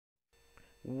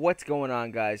What's going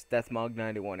on, guys?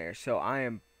 Deathmog91 here. So I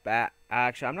am back.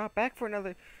 Actually, I'm not back for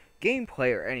another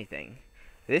gameplay or anything.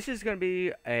 This is gonna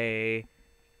be a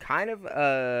kind of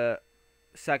a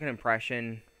second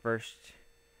impression, first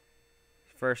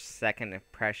second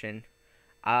impression.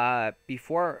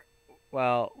 Before,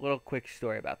 well, little quick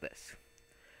story about this.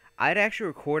 I'd actually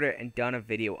recorded and done a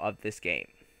video of this game.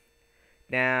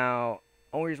 Now,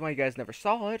 only reason why you guys never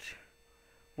saw it,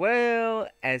 well,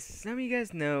 as some of you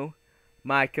guys know,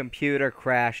 my computer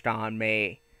crashed on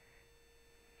me.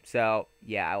 So,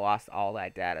 yeah, I lost all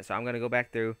that data. So I'm going to go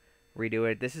back through, redo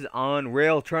it. This is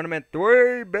Unreal Tournament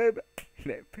 3, baby.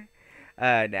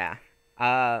 Nah.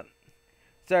 Uh,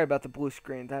 Sorry about the blue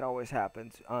screen. That always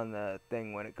happens on the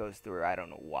thing when it goes through. I don't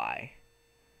know why.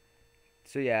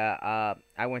 So, yeah,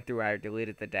 I went through, I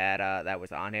deleted the data that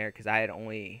was on here because I had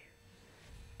only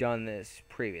done this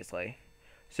previously.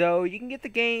 So, you can get the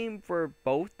game for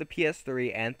both the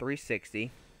PS3 and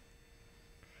 360.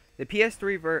 The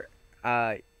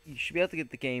PS3 you should be able to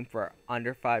get the game for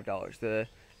under $5. The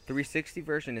 360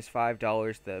 version is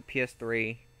 $5. The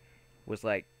PS3 was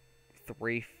like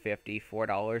 $3.50,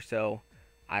 $4. So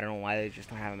I don't know why they just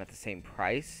don't have them at the same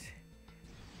price.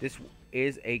 This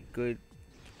is a good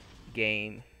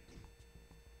game.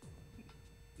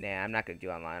 Nah, I'm not gonna do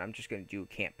online. I'm just gonna do a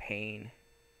campaign.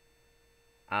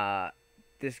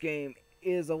 This game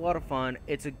is a lot of fun.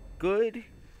 It's a good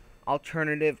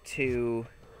alternative to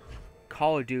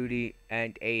Call of Duty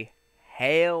and a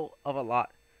hell of a lot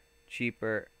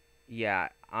cheaper. Yeah,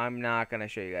 I'm not gonna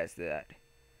show you guys that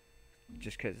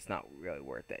just because it's not really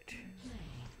worth it.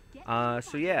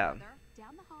 So yeah.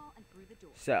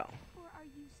 So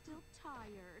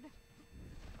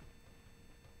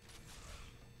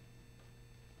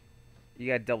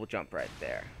you got double jump right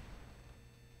there,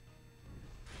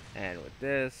 and with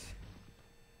this.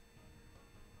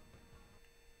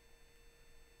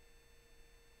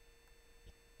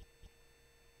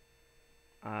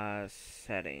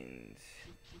 Settings.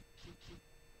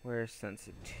 Where's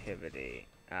sensitivity?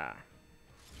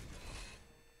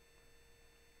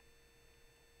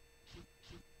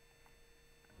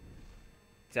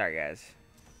 Sorry, guys.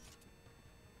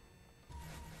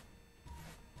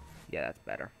 Yeah, that's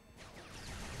better.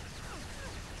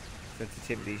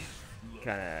 Sensitivity's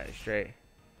kind of straight.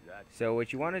 So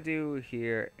what you want to do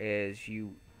here is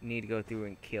you need to go through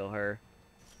and kill her.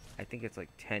 I think it's like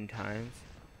 10 times.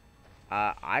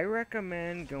 I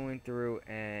recommend going through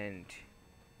and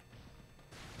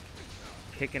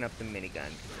picking up the minigun.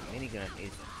 The minigun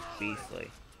is beastly.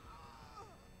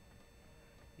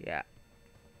 Yeah.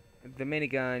 The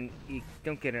minigun, you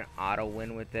don't get an auto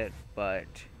win with it, but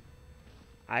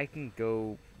I can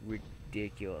go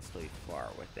ridiculously far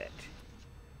with it.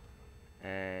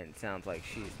 And it sounds like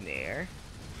she's near.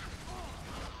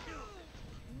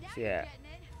 So yeah,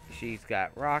 she's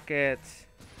got rockets,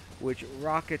 which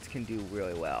rockets can do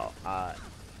really well.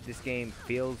 This game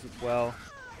feels well,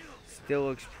 still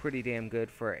looks pretty damn good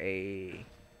for a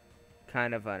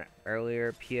kind of an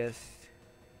earlier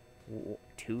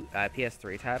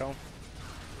PS3 title.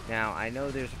 Now I know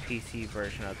there's a PC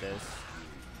version of this,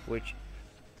 which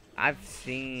I've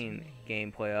seen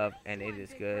gameplay of, and it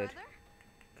is good.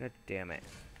 God damn it!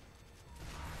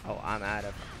 Oh, I'm out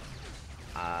of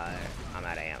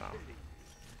ammo.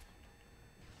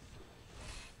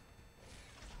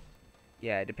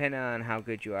 Yeah, depending on how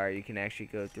good you are, you can actually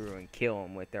go through and kill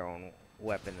them with their own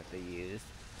weapon that they use.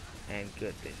 And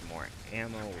good, there's more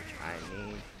ammo, which I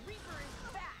need.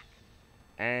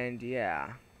 And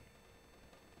yeah,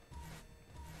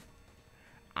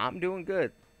 I'm doing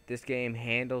good. This game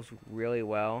handles really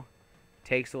well.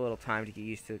 Takes a little time to get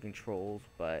used to the controls,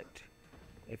 but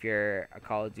if you're a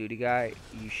Call of Duty guy,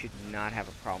 you should not have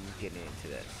a problem getting into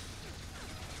this.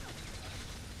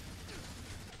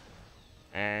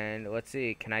 And let's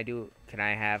see, can I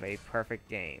have a perfect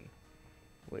game?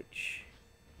 Which,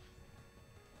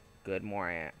 good,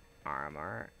 more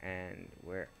armor. And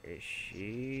where is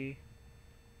she?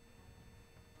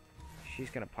 She's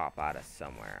gonna pop out of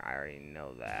somewhere. I already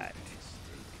know that.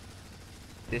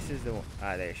 This is the one.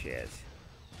 There she is.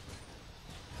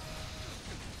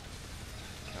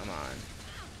 Come on.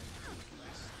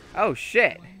 Oh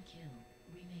shit!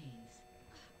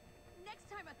 Next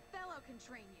time Othello can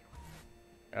train you.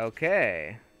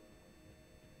 Okay.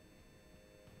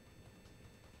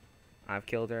 I've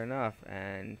killed her enough,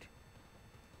 and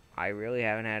I really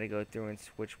haven't had to go through and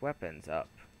switch weapons up,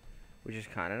 which is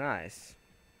kind of nice.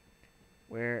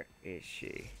 Where is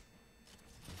she?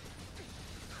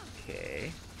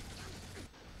 Okay.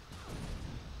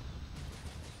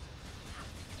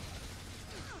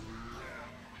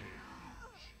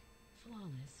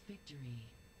 Flawless victory.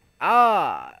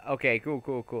 Ah, okay,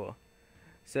 cool.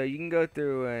 So you can go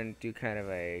through and do kind of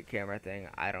a camera thing.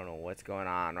 I don't know what's going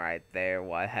on right there,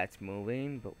 why that's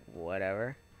moving, but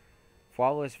whatever.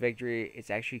 Flawless victory is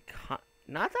actually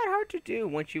not that hard to do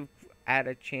once you've had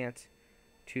a chance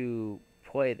to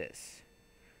play this.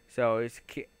 So it's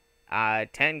 10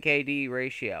 KD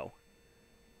ratio.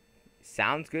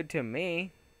 Sounds good to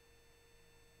me.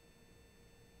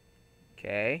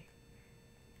 Okay.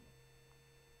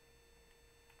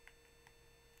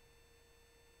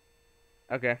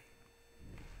 Okay.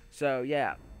 So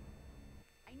yeah,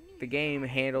 I knew the you'd game come.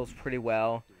 handles pretty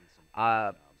well.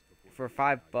 Uh, for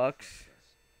 $5,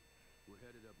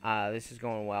 this is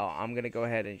going well. I'm gonna go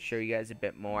ahead and show you guys a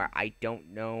bit more. I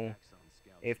don't know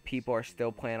if people are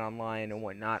still playing online and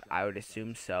whatnot. I would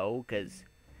assume so, because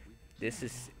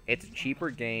it's a cheaper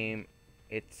game.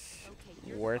 It's Okay,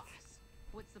 you're the worth boss.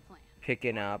 What's the plan?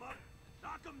 picking up.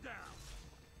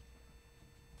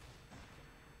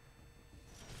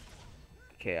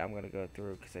 Okay, I'm gonna go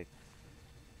through because I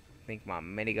think my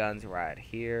minigun's right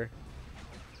here.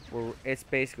 It's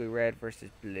basically red versus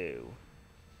blue.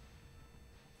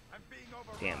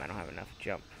 Damn, I don't have enough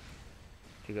jump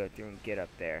to go through and get up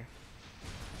there.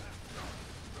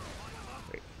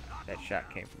 Wait, that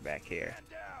shot came from back here.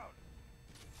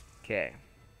 Okay.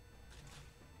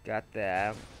 Got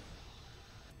that.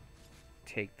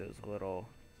 Take those little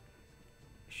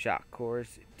shot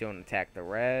cores. Don't attack the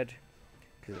red,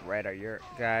 because the red are your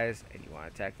guys, and you want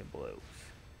to attack the blues.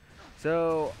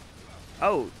 So,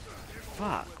 oh,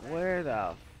 fuck, where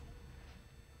the...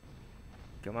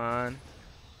 Come on.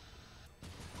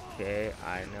 Okay,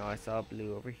 I know I saw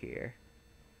blue over here.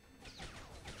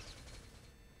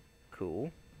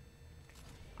 Cool.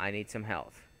 I need some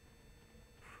health.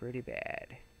 Pretty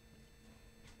bad.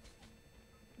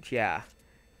 Yeah,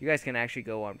 you guys can actually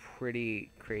go on pretty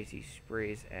crazy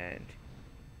sprees, and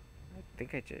I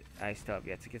think I still have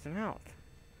yet to get some health,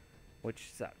 which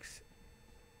sucks.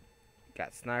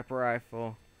 Got sniper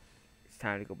rifle. It's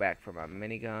time to go back for my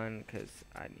minigun because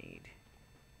I need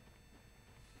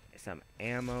some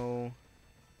ammo.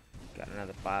 Got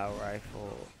another bio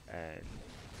rifle and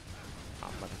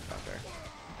oh motherfucker.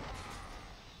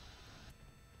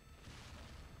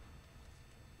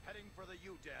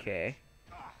 Okay.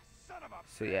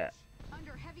 So yeah,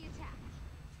 Under heavy attack.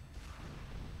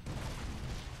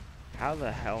 how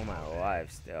the hell am I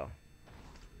alive still?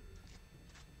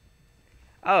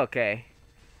 Oh, okay.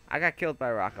 I got killed by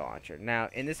a rocket launcher. Now,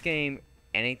 in this game,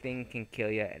 anything can kill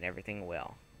you and everything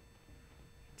will.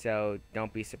 So,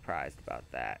 don't be surprised about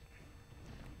that.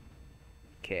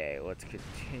 Okay, let's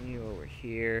continue over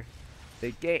here.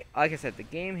 The game, like I said, the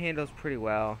game handles pretty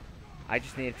well. I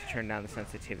just needed to turn down the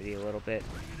sensitivity a little bit,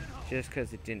 just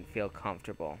because it didn't feel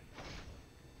comfortable.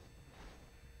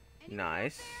 Anyone out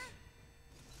Nice.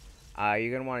 there?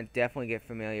 You're gonna want to definitely get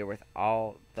familiar with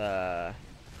all the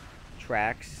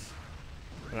tracks.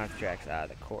 Well, not the tracks,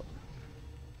 the core.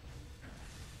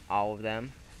 All of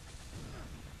them.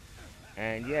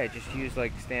 And yeah, just use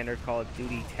like standard Call of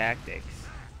Duty tactics,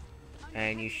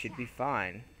 and you should be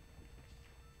fine.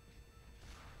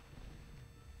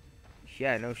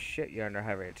 Yeah, no shit, you're under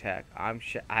heavy attack.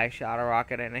 I shot a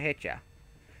rocket and it hit ya.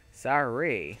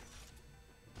 Sorry.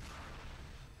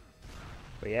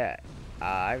 But yeah,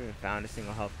 I haven't found a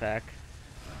single health pack.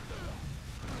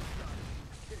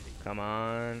 Come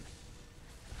on.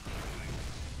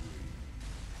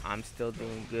 I'm still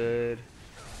doing good.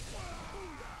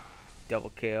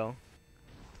 Double kill.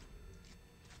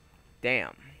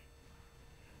 Damn.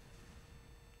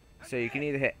 So you can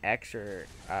either hit X or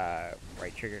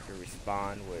right trigger to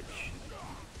respawn, which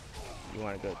you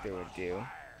want to go through and do.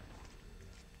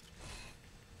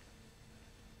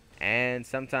 And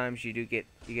sometimes you get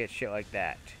shit like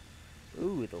that.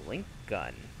 Ooh, the Link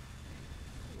gun.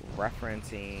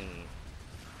 Referencing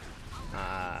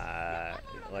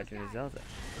Legend of Zelda.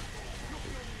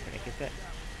 Can I get that?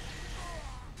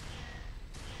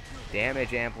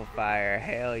 Damage amplifier,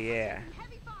 hell yeah.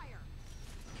 Heavy fire.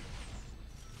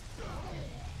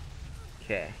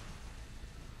 Okay.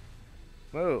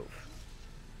 Move.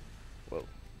 Whoa.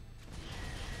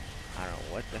 I don't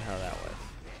know what the hell that was.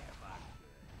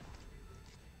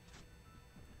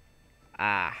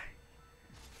 Ah.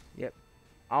 Yep.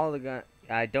 All the gun.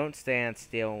 Don't stand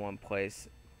still in one place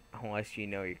unless you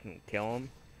know you can kill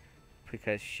them,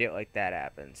 because shit like that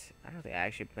happens. I don't think I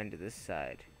actually been to this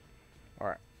side,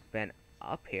 or been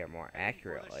up here more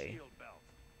accurately.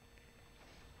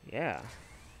 Yeah.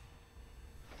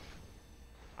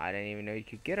 I didn't even know you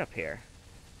could get up here.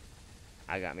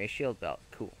 I got me a shield belt.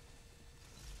 Cool.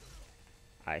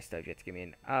 I still get to give me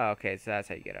an... Oh, okay, so that's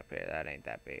how you get up here. That ain't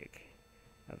that big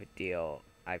of a deal.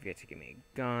 I've yet to give me a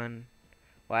gun.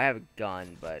 Well, I have a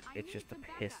gun, but I it's need just a some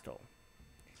backup. pistol.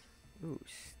 Ooh,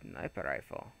 sniper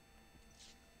rifle.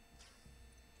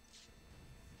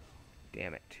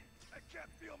 Damn it. I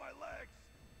can't feel my legs.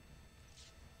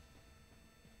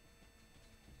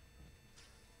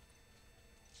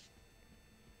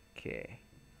 Okay.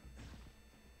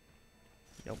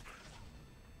 Nope.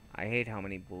 I hate how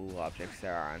many blue objects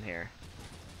there are on here.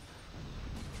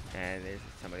 And there's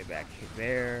somebody back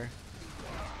there.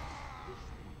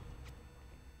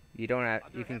 You don't have,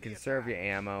 you can conserve your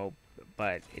ammo,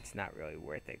 but it's not really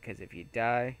worth it, because if you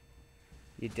die,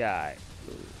 you die.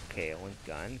 Ooh, Kalen's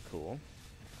gun, cool.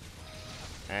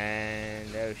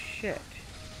 And oh shit.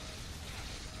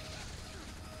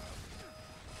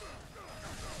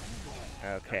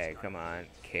 Okay, come on,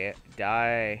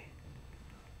 die.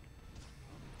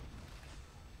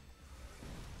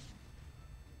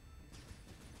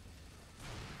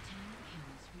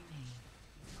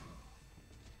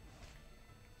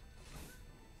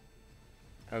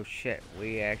 Oh shit,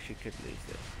 we actually could lose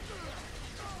this.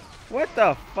 What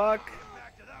the fuck?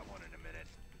 Back to that one in a minute.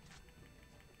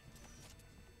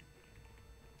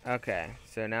 Okay,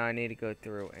 so now I need to go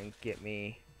through and get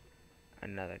me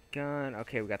another gun.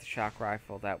 Okay, we got the shock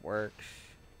rifle, that works.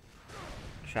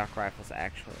 Shock rifles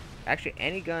actually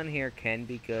any gun here can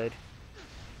be good.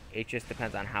 It just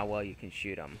depends on how well you can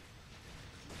shoot them.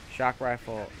 Shock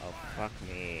rifle, oh fuck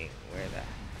me, where the hell?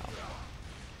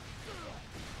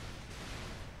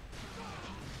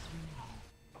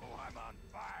 Oh, I'm on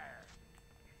fire.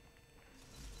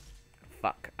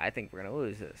 Fuck, I think we're gonna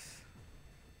lose this.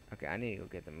 Okay, I need to go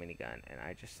get the minigun, and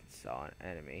I just saw an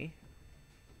enemy.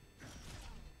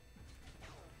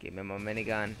 Give me my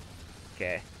minigun.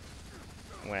 Okay.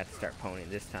 I'm gonna have to start ponying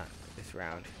this time, this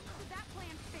round. Did that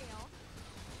plan fail?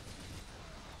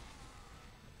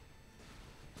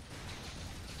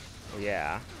 Oh,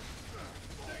 yeah.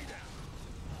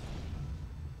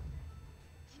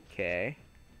 Okay.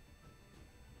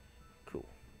 Cool.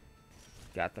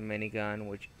 Got the minigun,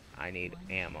 which I need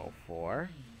ammo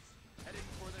for. Heading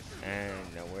for the ship.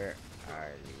 And where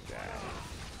are you guys?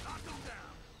 Knock them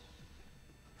down.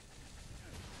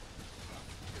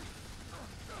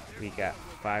 We got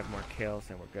 5 more kills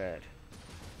and we're good.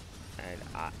 And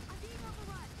I'm being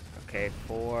overrun. okay,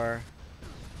 4.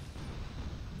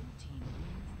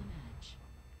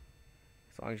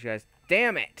 As long as you guys,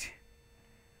 damn it!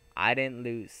 I didn't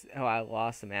lose. Oh, I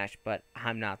lost the match, but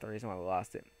I'm not the reason why we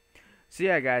lost it. So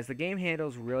yeah, guys, the game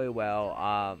handles really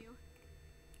well.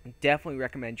 Definitely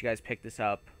recommend you guys pick this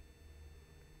up.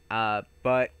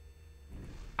 But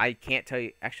I can't tell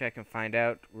you. Actually, I can find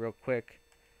out real quick.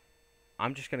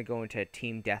 I'm just gonna go into a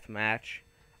team deathmatch.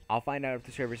 I'll find out if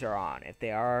the servers are on. If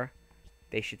they are,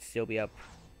 they should still be up.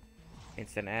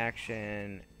 Instant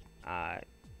action.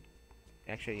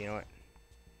 Actually, you know what?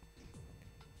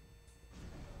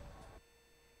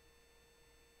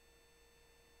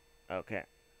 Okay.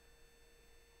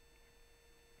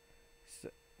 So,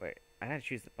 wait, I gotta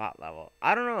choose the bot level.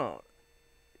 I don't know.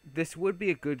 This would be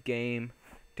a good game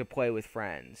to play with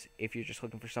friends if you're just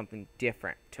looking for something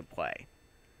different to play.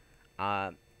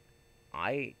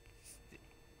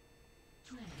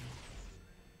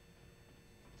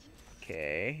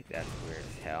 Okay, that's weird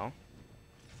as hell.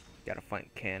 Got a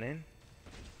flank cannon.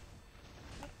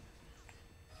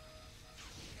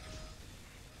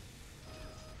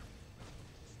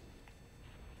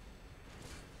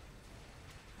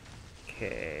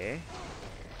 Okay.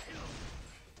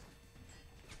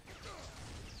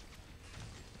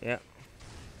 Yep.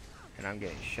 And I'm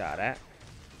getting shot at.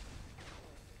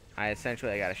 I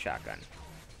got a shotgun.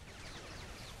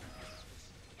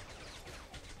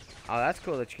 Oh, that's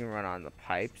cool that you can run on the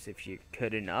pipes if you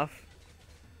could enough.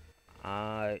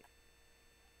 Wait.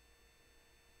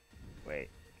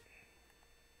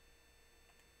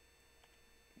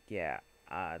 Yeah,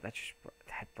 that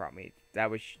brought me, that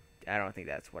was, I don't think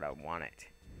that's what I wanted.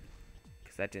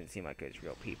 Because that didn't seem like it was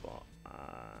real people.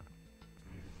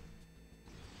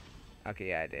 Okay,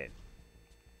 yeah, I did.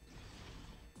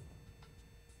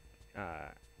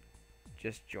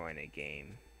 Just join a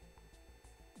game.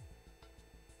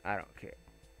 I don't care.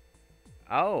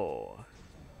 Oh.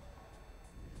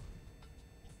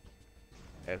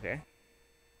 Okay.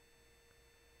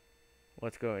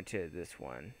 Let's go into this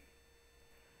one.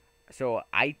 So,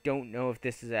 I don't know if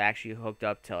this is actually hooked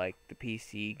up to, like, the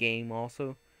PC game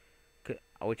also.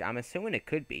 Which I'm assuming it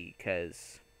could be,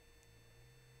 because...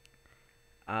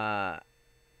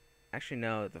 Actually,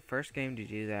 no. The first game to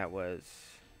do that was...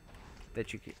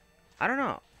 That you could... I don't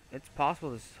know. It's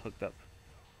possible this is hooked up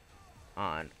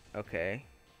on. Okay.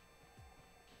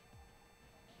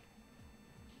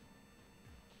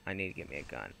 I need to get me a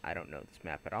gun. I don't know this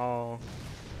map at all.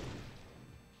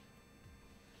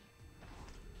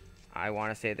 I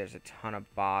want to say there's a ton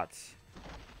of bots,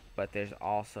 but there's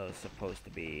also supposed to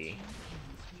be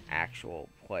actual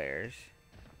players.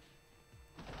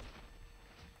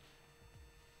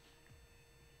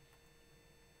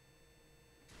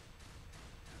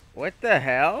 What the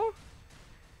hell?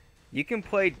 You can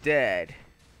play dead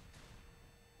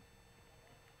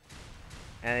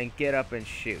and then get up and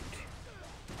shoot.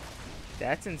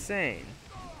 That's insane.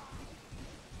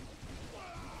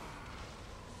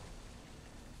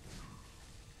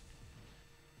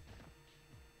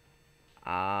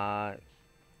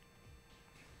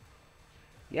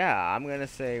 Yeah, I'm gonna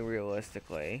say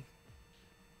realistically.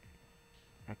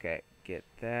 Okay, get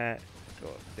that. Go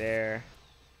up there.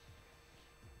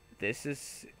 This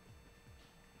is...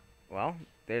 Well,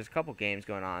 there's a couple games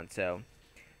going on, so...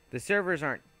 The servers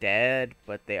aren't dead,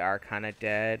 but they are kind of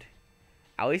dead.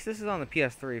 At least this is on the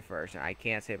PS3 version. I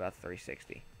can't say about the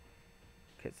 360.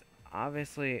 Because,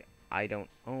 obviously, I don't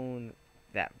own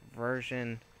that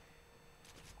version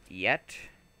yet.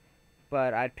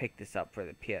 But I'd pick this up for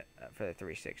the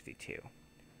 360 too.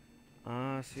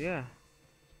 So yeah.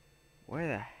 Where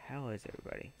the hell is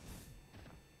everybody?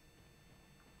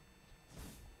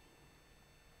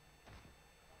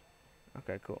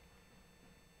 Okay, cool.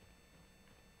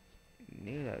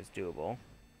 Knew that was doable.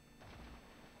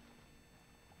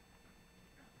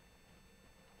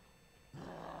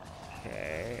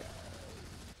 Okay.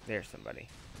 There's somebody.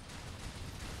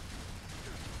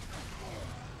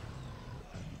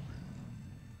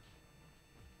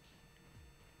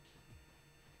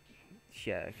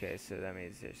 Yeah, okay, so that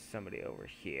means there's somebody over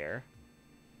here.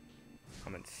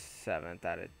 I'm in 7th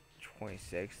out of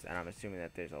 26, and I'm assuming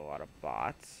that there's a lot of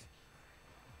bots.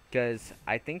 Because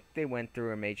I think they went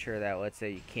through and made sure that, let's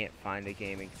say you can't find a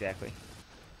game exactly,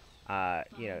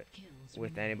 you know,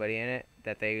 with anybody in it,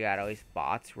 that they got at least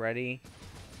bots ready.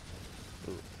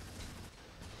 Ooh.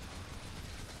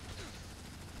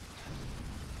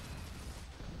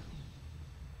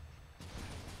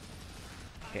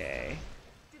 Okay.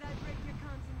 Did I break your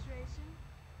concentration?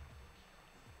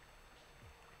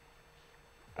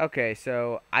 Okay,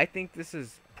 so I think this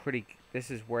is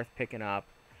worth picking up.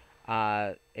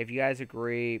 If you guys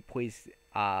agree, please,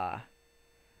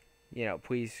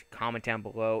 please comment down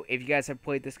below. If you guys have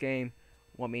played this game,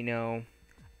 let me know.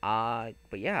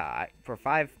 But yeah, for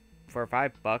 $5,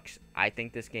 I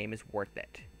think this game is worth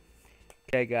it.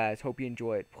 Okay, guys, hope you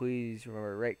enjoyed. Please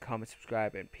remember to rate, comment,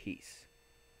 subscribe, and peace.